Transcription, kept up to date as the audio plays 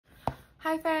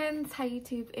Hi friends, hi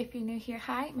YouTube. If you're new here,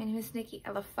 hi, my name is Nikki.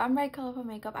 I love fun, bright, colorful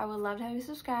makeup. I would love to have you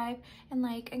subscribe and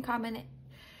like and comment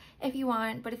if you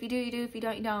want, but if you do, you do. If you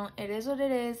don't, you don't. It is what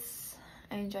it is.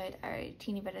 I enjoyed our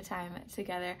teeny bit of time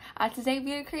together. Today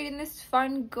we are creating this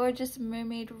fun, gorgeous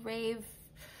Mermaid Rave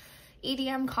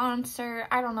EDM concert.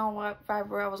 I don't know what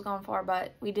vibe I was going for,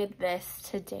 but we did this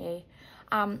today.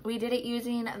 We did it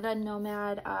using the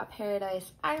Nomad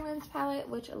Paradise Islands palette,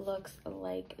 which looks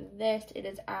like this. It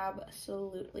is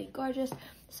absolutely gorgeous.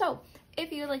 So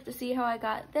if you'd like to see how I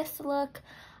got this look,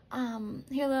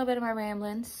 hear a little bit of my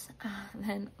ramblings,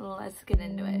 then let's get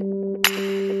into it.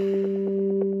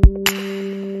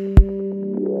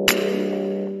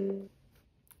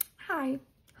 Hi,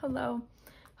 hello,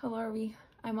 how are we?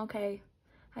 I'm okay,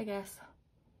 I guess.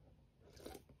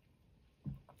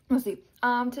 Let's see.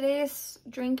 Today's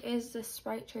drink is the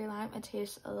Sprite Cherry Lime. It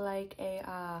tastes like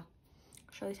a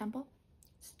Shirley Temple.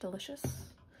 It's delicious.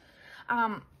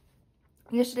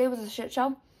 Yesterday was a shit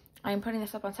show. I'm putting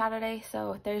this up on Saturday,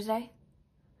 so Thursday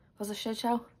was a shit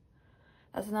show.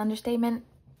 That's an understatement.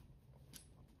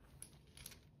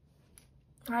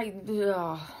 Okay,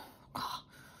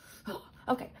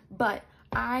 but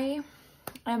I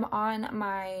am on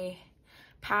my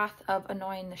path of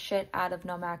annoying the shit out of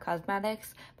Nomad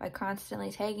Cosmetics by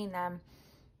constantly tagging them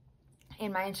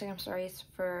in my Instagram stories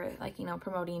for, like, you know,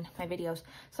 promoting my videos.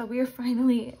 So we're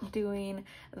finally doing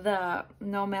the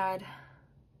Nomad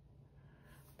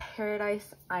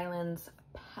Paradise Islands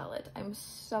palette. I'm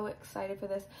so excited for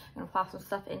this. I'm gonna plop some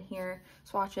stuff in here,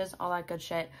 swatches, all that good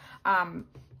shit.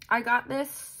 I got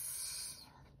this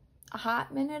a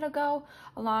hot minute ago,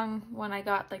 along when I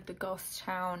got like the Ghost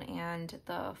Town and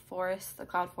the Forest, the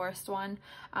Cloud Forest one.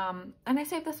 And I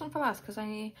saved this one for last because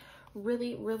I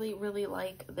really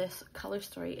like this color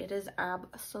story. It is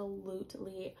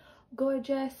absolutely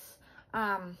gorgeous.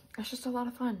 It's just a lot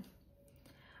of fun.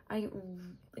 I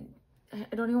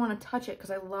don't even want to touch it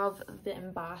because I love the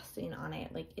embossing on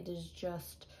it. Like, it is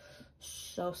just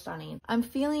so stunning. I'm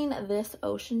feeling this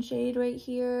ocean shade right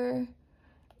here.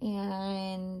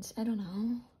 And I don't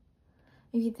know,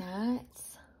 maybe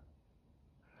that's,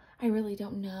 I really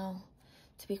don't know,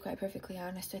 to be quite perfectly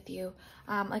honest with you.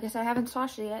 Like I said, I haven't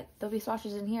swatched it yet. There'll be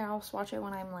swatches in here. I'll swatch it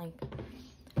when I'm like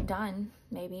done,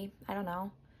 maybe. I don't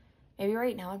know. Maybe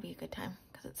right now would be a good time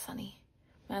because it's sunny.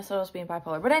 Minnesota's being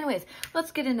bipolar. But anyways,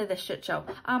 let's get into this shit show.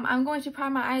 I'm going to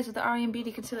prime my eyes with the REM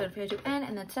Beauty Concealer in Fair Tube N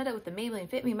and then set it with the Maybelline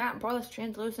Fit Me Matte and Poreless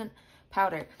Translucent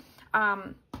Powder.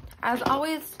 As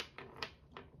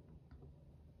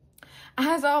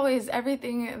always,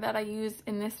 everything that I use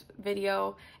in this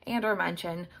video and or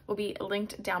mention will be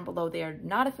linked down below. They are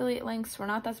not affiliate links. We're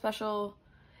not that special.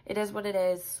 It is what it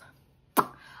is.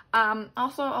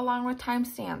 Also, along with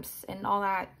timestamps and all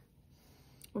that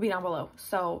will be down below.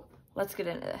 So let's get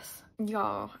into this.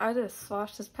 Y'all, I just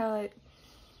swatched this palette.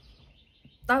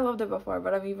 I loved it before,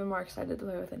 but I'm even more excited to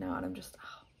play with it now. And I'm just,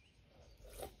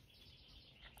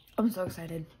 I'm so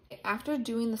excited. After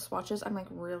doing the swatches, I'm like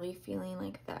really feeling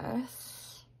like this.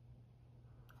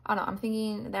 I don't know, I'm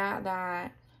thinking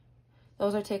that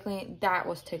those are tickling, that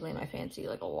was tickling my fancy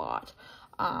like a lot.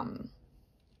 So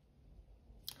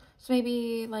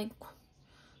maybe like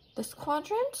this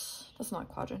quadrant, that's not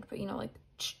quadrant, but you know, like,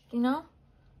 you know,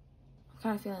 I'm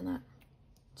kind of feeling that.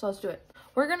 So let's do it.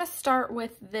 We're gonna start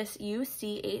with this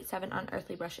UC87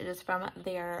 Unearthly brush. It is from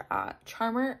their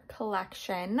Charmer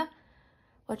collection,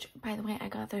 which, by the way, I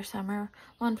got their summer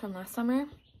one from last summer.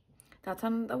 That's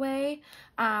on the way.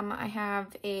 I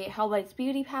have a Hell Bites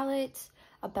Beauty palette,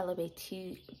 a Bella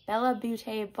Beauty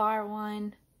bar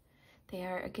one. They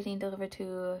are getting delivered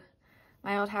to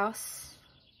my old house,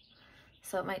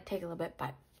 so it might take a little bit,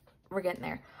 but we're getting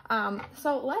there.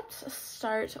 So let's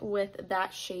start with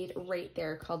that shade right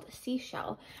there called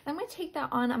Seashell. I'm going to take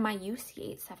that on my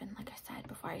UC87, like I said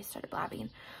before I started blabbing,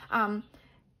 and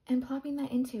plopping that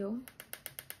into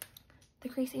the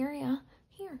crease area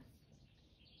here.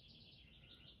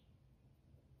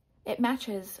 It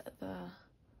matches the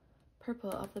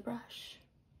purple of the brush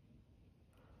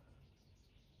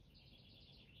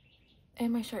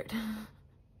and my shirt.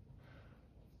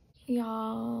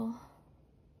 Y'all,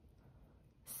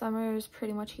 summer's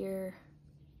pretty much here.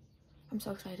 I'm so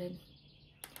excited.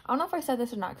 I don't know if I said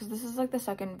this or not because this is like the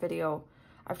second video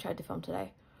I've tried to film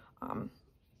today.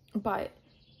 But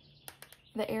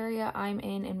the area I'm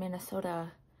in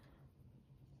Minnesota,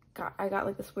 I got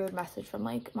like this weird message from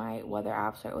like my weather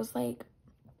app. So it was like,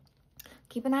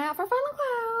 keep an eye out for final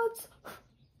clouds.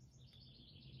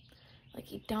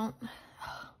 Like, you don't,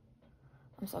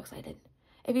 I'm so excited.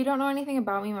 If you don't know anything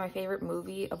about me, my favorite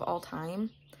movie of all time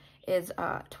is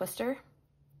Twister.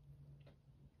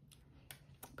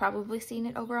 probably seen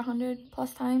it over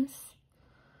 100+ times.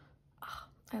 Oh,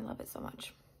 I love it so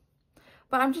much.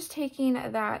 But I'm just taking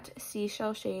that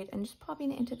seashell shade and just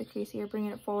popping it into the crease here, bringing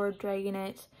it forward, dragging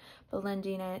it,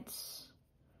 blending it.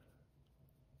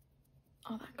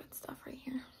 All that good stuff right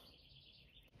here.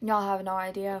 Y'all have no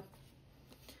idea.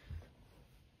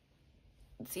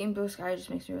 Seeing blue sky just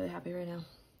makes me really happy right now.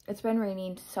 It's been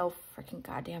raining so freaking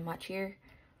goddamn much here.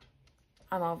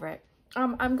 I'm over it.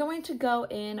 I'm going to go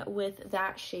in with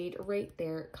that shade right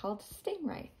there called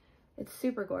Stingray. It's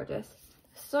super gorgeous.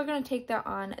 Still gonna take that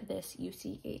on this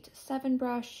UC87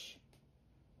 brush.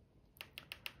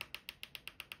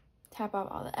 Tap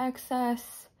out all the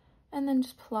excess and then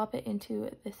just plop it into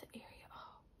this area.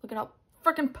 Oh, look at how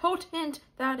freaking potent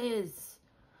that is.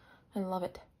 I love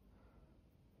it.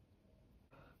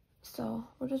 So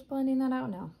we're just blending that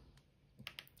out now.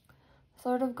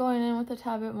 Sort of going in with a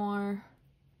tad bit more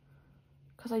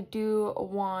because I do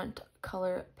want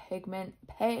color pigment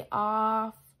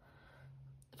payoff.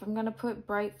 If I'm gonna put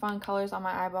bright, fun colors on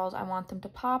my eyeballs, I want them to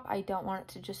pop. I don't want it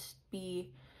to just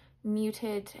be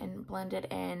muted and blended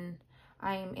in.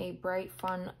 I'm a bright,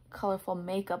 fun, colorful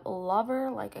makeup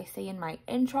lover, like I say in my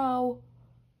intro.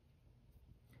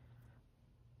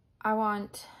 I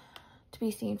want to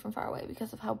be seen from far away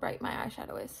because of how bright my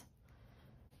eyeshadow is.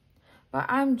 But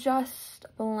I'm just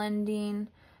blending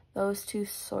those two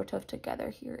sort of together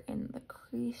here in the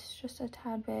crease just a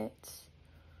tad bit.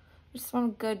 Just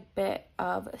one good bit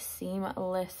of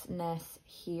seamlessness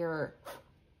here.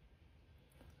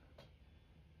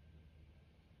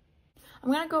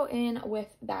 I'm going to go in with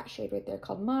that shade right there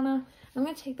called Mana. I'm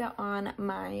going to take that on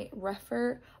my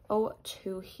Refer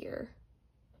 02 here.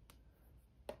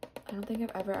 I don't think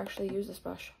I've ever actually used this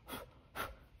brush.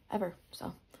 Ever,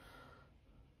 so.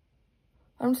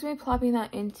 I'm just going to be plopping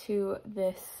that into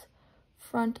this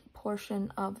front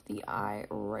portion of the eye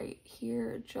right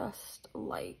here, just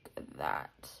like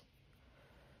that.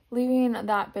 Leaving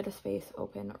that bit of space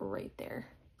open right there.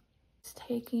 Just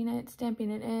taking it, stamping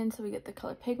it in so we get the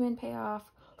color pigment payoff.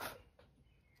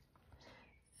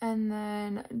 And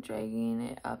then dragging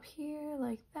it up here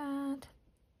like that.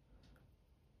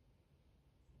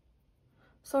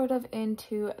 Sort of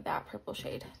into that purple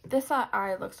shade. This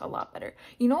eye looks a lot better.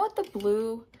 You know what, the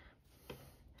blue,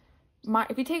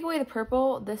 if you take away the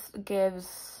purple, this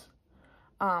gives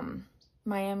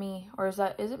Miami, or is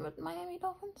it Miami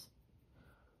Dolphins?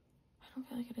 I don't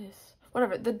feel like it is.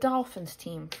 Whatever, the Dolphins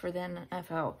team for the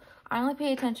NFL. I only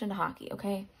pay attention to hockey,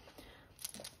 okay?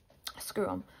 Screw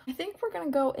them. I think we're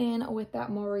gonna go in with that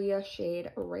Moria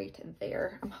shade right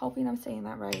there. I'm hoping I'm saying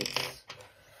that right.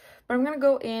 But I'm going to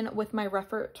go in with my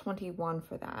Refer 21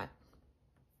 for that.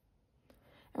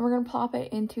 And we're going to plop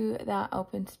it into that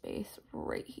open space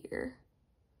right here.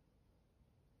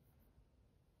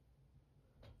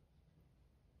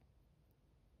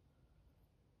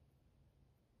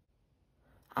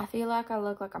 I feel like I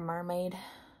look like a mermaid.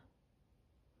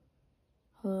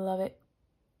 Love it.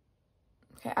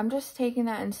 Okay, I'm just taking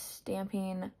that and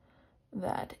stamping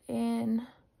that in.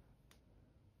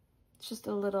 It's just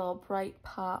a little bright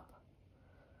pop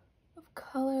of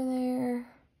color there.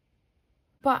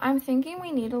 But I'm thinking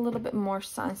we need a little bit more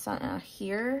sun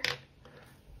here.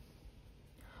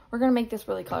 We're gonna make this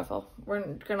really colorful. We're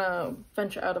gonna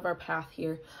venture out of our path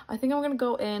here. I think I'm gonna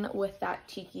go in with that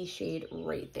Tiki shade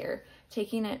right there.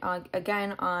 Taking it on,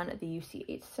 again on the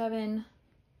UC87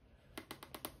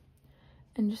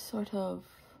 and just sort of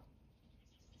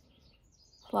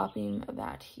plopping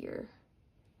that here.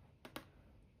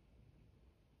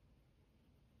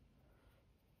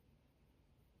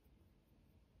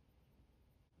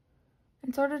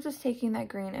 And sort of just taking that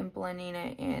green and blending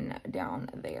it in down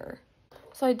there.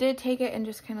 So I did take it and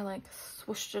just kind of like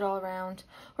swooshed it all around.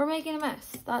 We're making a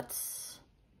mess.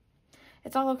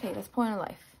 It's all okay. That's the point of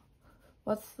life.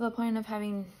 What's the point of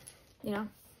having, you know?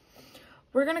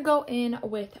 We're going to go in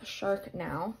with Shark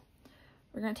now.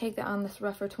 We're going to take that on this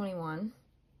Refer 21.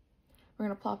 We're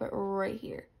going to plop it right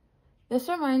here. This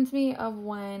reminds me of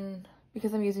when,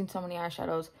 because I'm using so many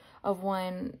eyeshadows, of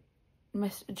when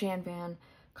Miss Jan Van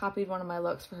copied one of my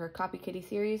looks for her Copy Kitty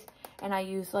series, and I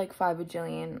used like 5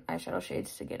 bajillion eyeshadow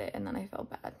shades to get it, and then I felt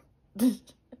bad.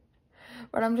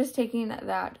 But I'm just taking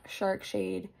that Shark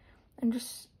shade and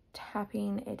just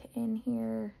tapping it in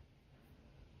here.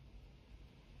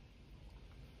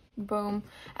 Boom.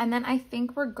 And then I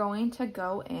think we're going to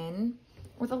go in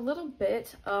with a little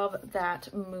bit of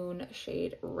that Moon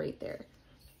shade right there.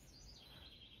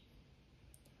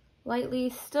 Lightly,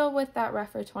 still with that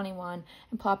Refer 21,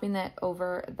 and plopping that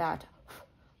over that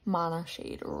Mana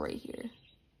shade right here.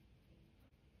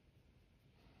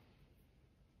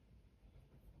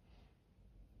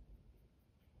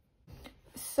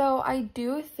 So I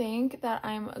do think that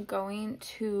I'm going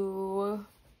to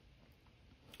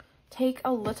take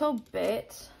a little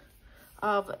bit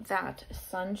of that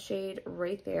sunshade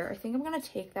right there. I think I'm going to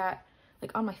take that like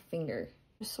on my finger.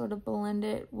 Just sort of blend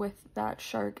it with that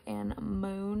Shark and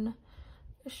Moon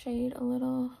shade a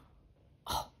little.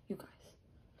 Oh, you guys.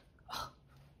 Oh.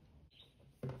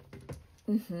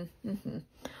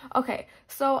 Okay,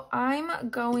 so I'm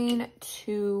going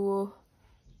to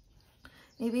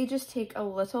maybe just take a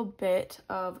little bit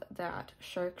of that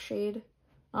Shark shade,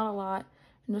 not a lot,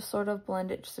 and just sort of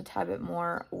blend it just a tad bit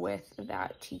more with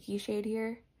that Tiki shade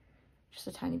here, just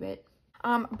a tiny bit.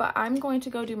 But I'm going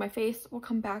to go do my face. We'll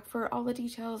come back for all the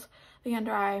details, the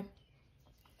under eye,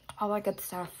 all that good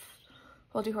stuff.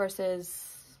 We'll do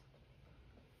horses.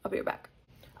 I'll be right back.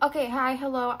 Okay, hi,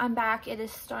 hello, I'm back. It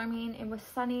is storming, it was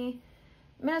sunny.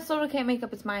 Minnesota can't make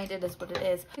up its mind, it is what it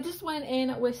is. I just went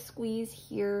in with Squeeze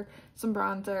here, some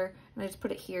bronzer, and I just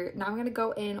put it here. Now I'm going to go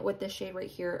in with this shade right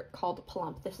here called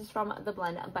Plump. This is from the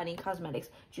Blend Bunny Cosmetics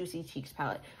Juicy Cheeks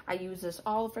palette. I use this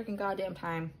all the freaking goddamn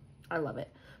time. I love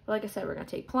it. But like I said, we're going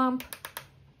to take Plump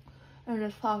and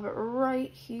just plop it right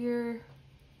here.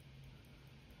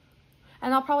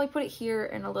 And I'll probably put it here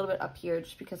and a little bit up here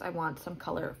just because I want some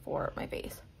color for my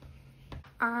face.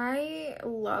 I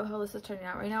love how this is turning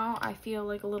out right now. I feel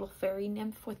like a little fairy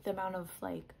nymph with the amount of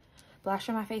like blush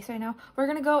on my face right now. We're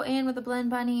gonna go in with the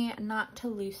Blend Bunny Not to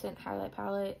Lucent highlight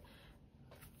palette.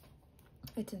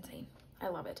 It's insane. I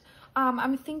love it.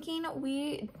 I'm thinking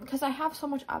because I have so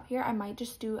much up here, I might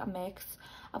just do a mix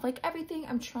of like everything.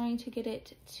 I'm trying to get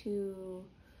it to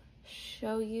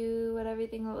show you what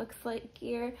everything looks like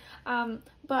here,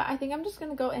 but I think I'm just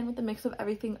gonna go in with a mix of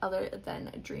everything other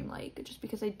than Dreamlike, just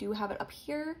because I do have it up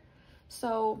here.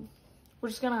 So we're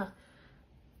just gonna,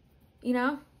 you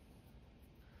know,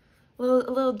 a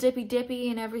little dippy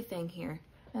and everything here,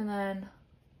 and then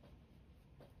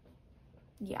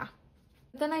yeah.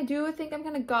 Then I do think I'm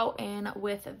gonna go in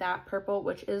with that purple,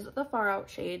 which is the Far Out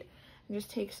shade, and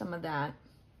just take some of that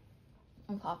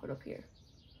and pop it up here.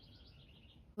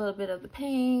 A little bit of the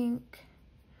pink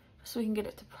so we can get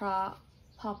it to pop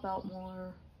out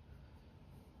more,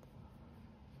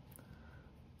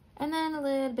 and then a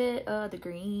little bit of the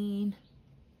green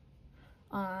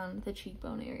on the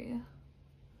cheekbone area,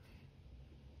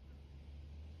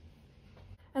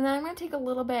 and then I'm going to take a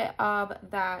little bit of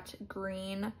that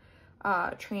green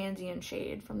transient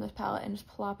shade from this palette and just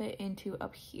plop it into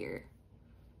up here.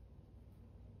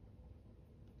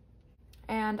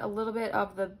 And a little bit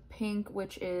of the pink,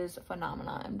 which is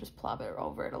Phenomena, and just plop it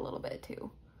over it a little bit too.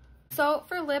 So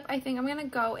for lip, I think I'm gonna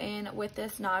go in with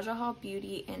this Naja Hall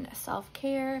Beauty in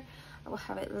Self-Care. I will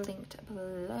have it linked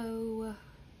below.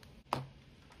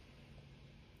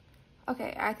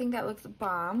 Okay, I think that looks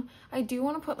bomb. I do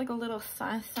want to put like a little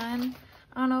sun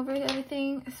on over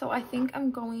everything, so I think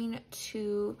I'm going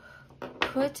to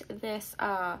put this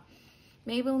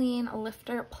Maybelline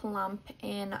Lifter Plump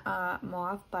in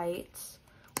Mauve Bites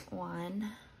one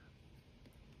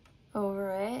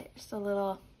over it, just a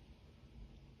little,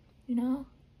 you know.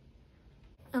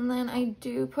 And then I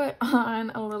do put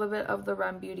on a little bit of the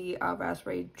Rem Beauty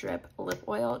Raspberry Drip Lip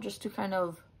Oil, just to kind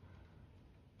of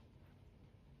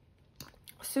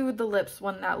soothe the lips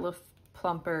when that lip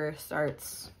plumper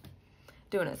starts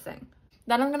doing its thing.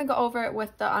 Then I'm going to go over it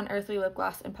with the Unearthly Lip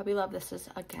Gloss in Puppy Love. This is,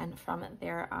 again, from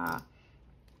their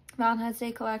Valentine's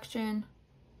Day collection.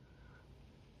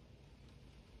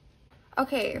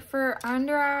 Okay, for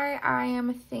under eye, I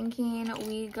am thinking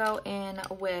we go in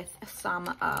with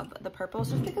some of the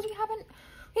purples, just because we haven't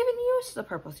used the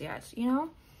purples yet, you know?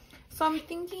 So I'm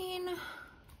thinking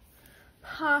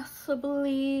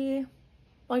possibly,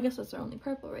 well, I guess it's their only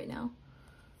purple right now,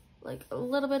 like a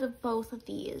little bit of both of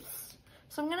these.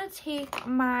 So I'm gonna take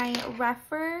my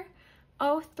Refer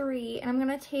 03 and I'm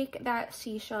gonna take that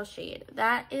Seashell shade.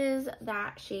 That is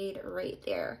that shade right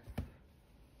there.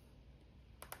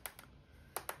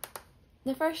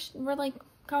 We're like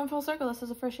coming full circle. This is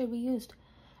the first shade we used.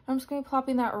 I'm just gonna be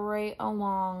plopping that right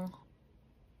along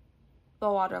the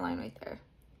waterline right there.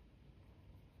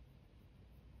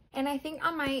 And I think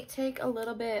I might take a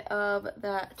little bit of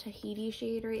that Tahiti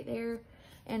shade right there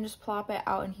and just plop it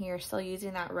out in here, still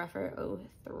using that Refer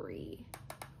 03.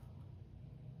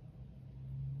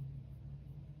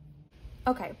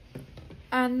 Okay,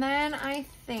 and then I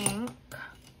think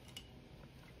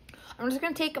I'm just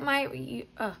gonna take my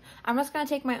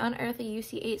Unearthly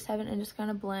UC87 and just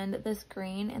gonna blend this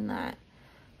green and that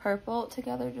purple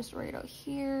together, just right out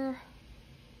here.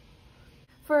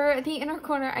 For the inner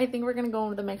corner, I think we're gonna go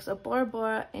with a mix of Bora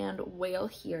Bora and Whale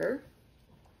here.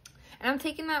 And I'm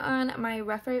taking that on my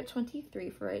Refer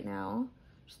 23 for right now.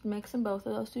 Just mixing both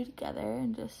of those two together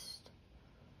and just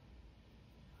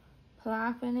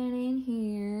plopping it in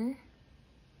here.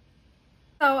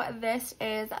 So this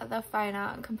is the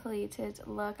final completed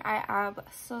look. I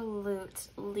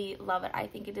absolutely love it. I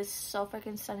think it is so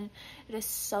freaking stunning. It is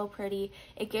so pretty.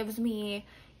 It gives me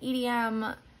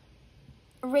EDM,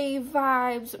 rave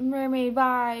vibes, mermaid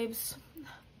vibes,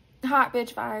 hot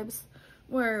bitch vibes.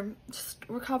 We're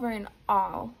covering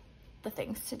all the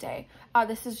things today.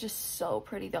 This is just so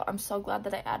pretty though. I'm so glad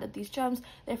that I added these gems.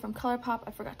 They're from ColourPop.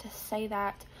 I forgot to say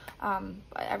that.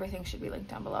 But everything should be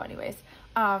linked down below anyways.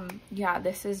 Yeah,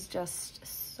 this is just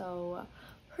so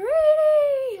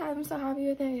pretty. I'm so happy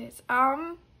with it.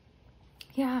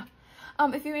 Yeah.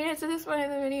 If you made it to this point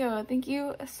in the video, thank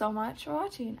you so much for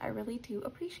watching. I really do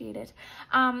appreciate it.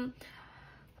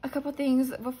 A couple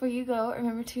things before you go.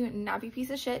 Remember to not be a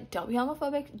piece of shit. Don't be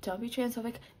homophobic. Don't be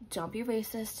transphobic. Don't be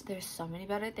racist. There's so many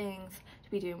better things to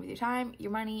be doing with your time,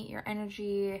 your money, your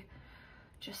energy.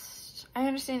 Just, I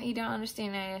understand that you don't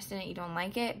understand. I understand that you don't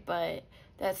like it, but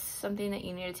that's something that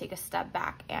you need to take a step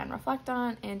back and reflect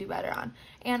on and do better on.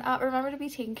 And remember to be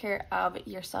taking care of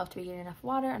yourself, to be getting enough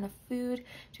water, enough food,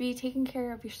 to be taking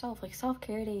care of yourself, like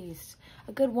self-care days,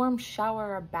 a good warm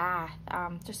shower, a bath,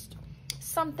 just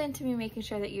something to be making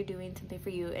sure that you're doing something for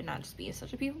you and not just being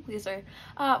such a people pleaser.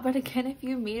 But again, if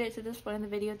you made it to this point in the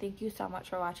video, thank you so much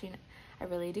for watching. I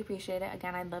really do appreciate it.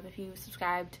 Again, I'd love if you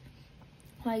subscribed,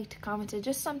 liked, commented,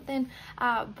 just something.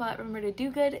 But remember to do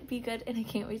good, be good, and I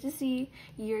can't wait to see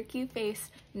your cute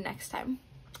face next time.